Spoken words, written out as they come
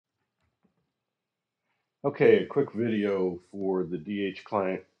Okay, a quick video for the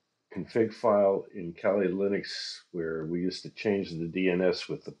dhclient config file in Kali Linux where we used to change the DNS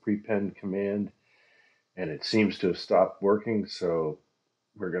with the prepend command and it seems to have stopped working, so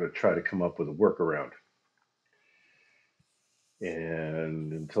we're going to try to come up with a workaround.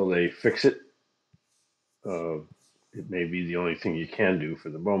 And until they fix it, it may be the only thing you can do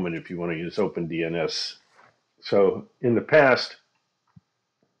for the moment if you want to use Open DNS. So in the past,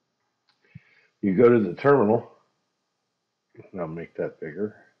 you go to the terminal, and I'll make that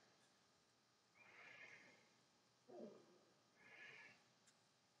bigger.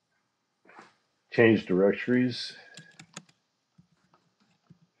 Change directories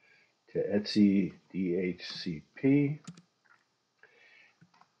to etc dhcp,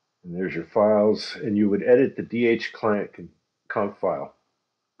 and there's your files, and you would edit the dhclientconf file.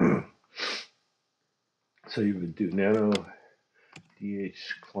 So you would do nano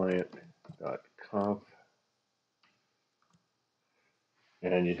dhclient.conf,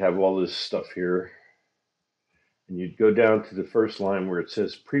 and you'd have all this stuff here, and you'd go down to the first line where it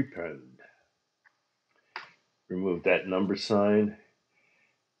says prepend, remove that number sign,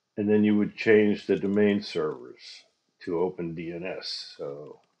 and then you would change the domain servers to Open DNS.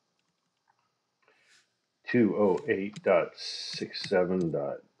 So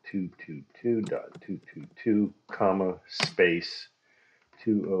 208.67.222.222, comma, space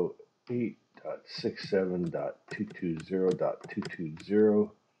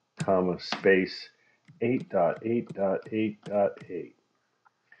 208.67.220.220, comma, space 8.8.8.8.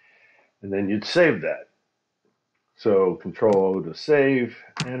 And then you'd save that. So Control O to save,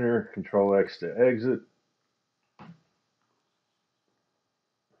 enter, Control X to exit.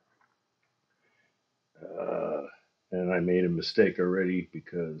 And I made a mistake already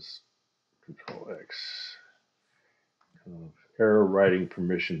because Control X, error writing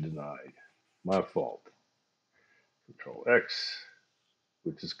permission denied. My fault. Control X,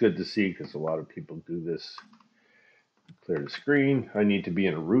 which is good to see because a lot of people do this. Clear the screen. I need to be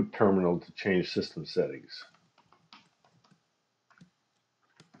in a root terminal to change system settings.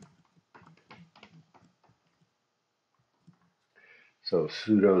 So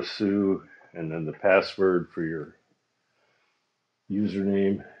sudo su, and then the password for your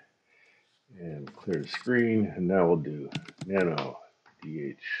username, and clear the screen. And now we'll do nano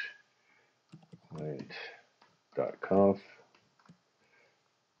dhclient.conf.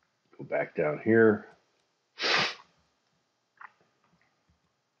 Go back down here.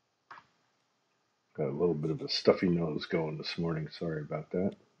 Got a little bit of a stuffy nose going this morning. Sorry about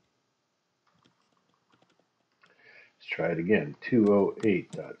that. Let's try it again.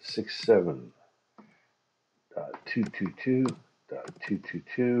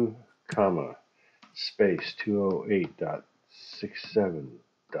 208.67.222.222, comma, space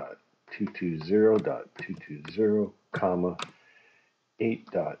 208.67.220.220, comma,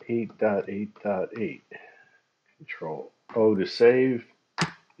 8.8.8.8. Control O to save.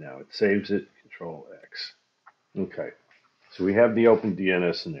 Now it saves it. Control X. Okay. So we have the Open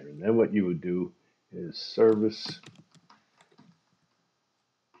DNS in there. And then what you would do is service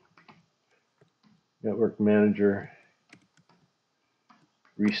network manager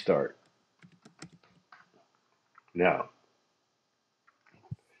restart. Now,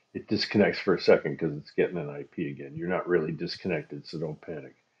 it disconnects for a second because it's getting an IP again. You're not really disconnected, so don't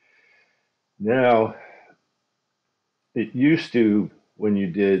panic. Now, it used to, when you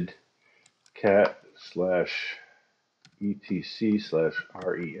did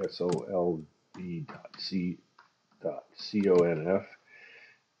cat/etc/resolv.c.conf,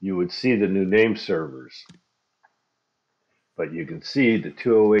 you would see the new name servers. But you can see the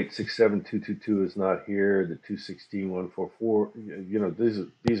 208.67.222 is not here. The 216.144, you know, these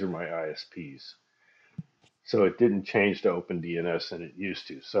are my ISPs. So it didn't change to Open DNS, and it used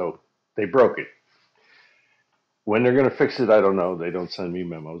to. So they broke it. When they're going to fix it, I don't know. They don't send me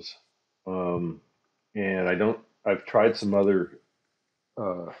memos. And I've tried some other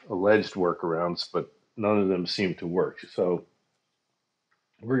alleged workarounds, but none of them seem to work. So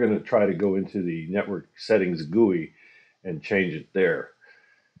we're going to try to go into the network settings GUI and change it there.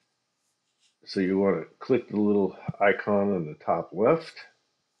 So you want to click the little icon on the top left,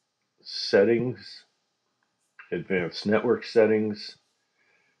 settings, advanced network settings,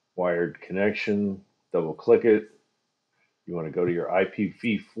 wired connection, double click it. You want to go to your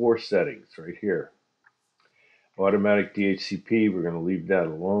IPv4 settings right here. Automatic DHCP, we're going to leave that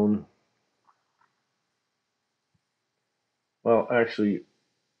alone. Well, actually,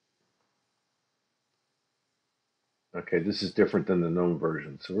 okay, this is different than the known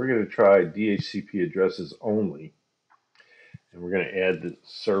version. So we're going to try DHCP addresses only, and we're going to add the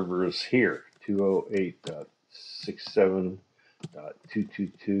servers here.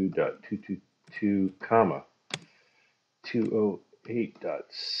 208.67.222.222, comma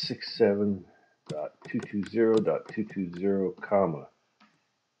 208.67.220.220, comma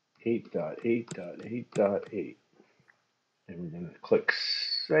 8.8.8.8, and we're going to click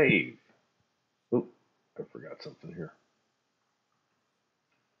save. Oop, I forgot something here.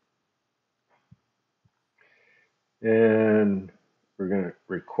 And we're going to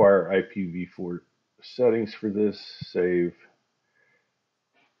require IPv4 settings for this. Save,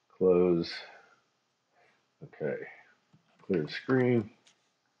 close. Okay, clear the screen.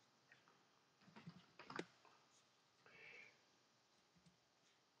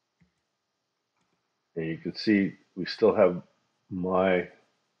 And you can see we still have my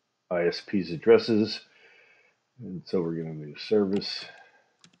ISP's addresses. And so we're going to do service,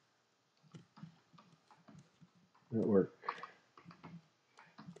 network,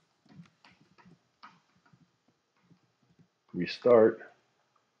 restart.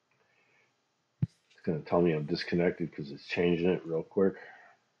 It's going to tell me I'm disconnected because it's changing it real quick.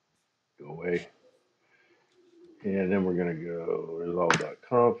 Go away. And then we're going to go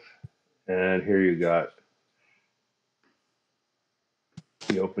resolve.conf. And here you got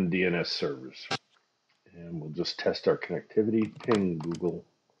the Open DNS servers. And we'll just test our connectivity. Ping google.com.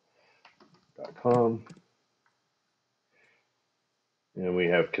 And we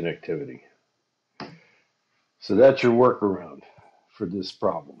have connectivity. So that's your workaround for this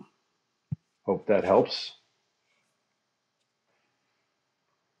problem. Hope that helps.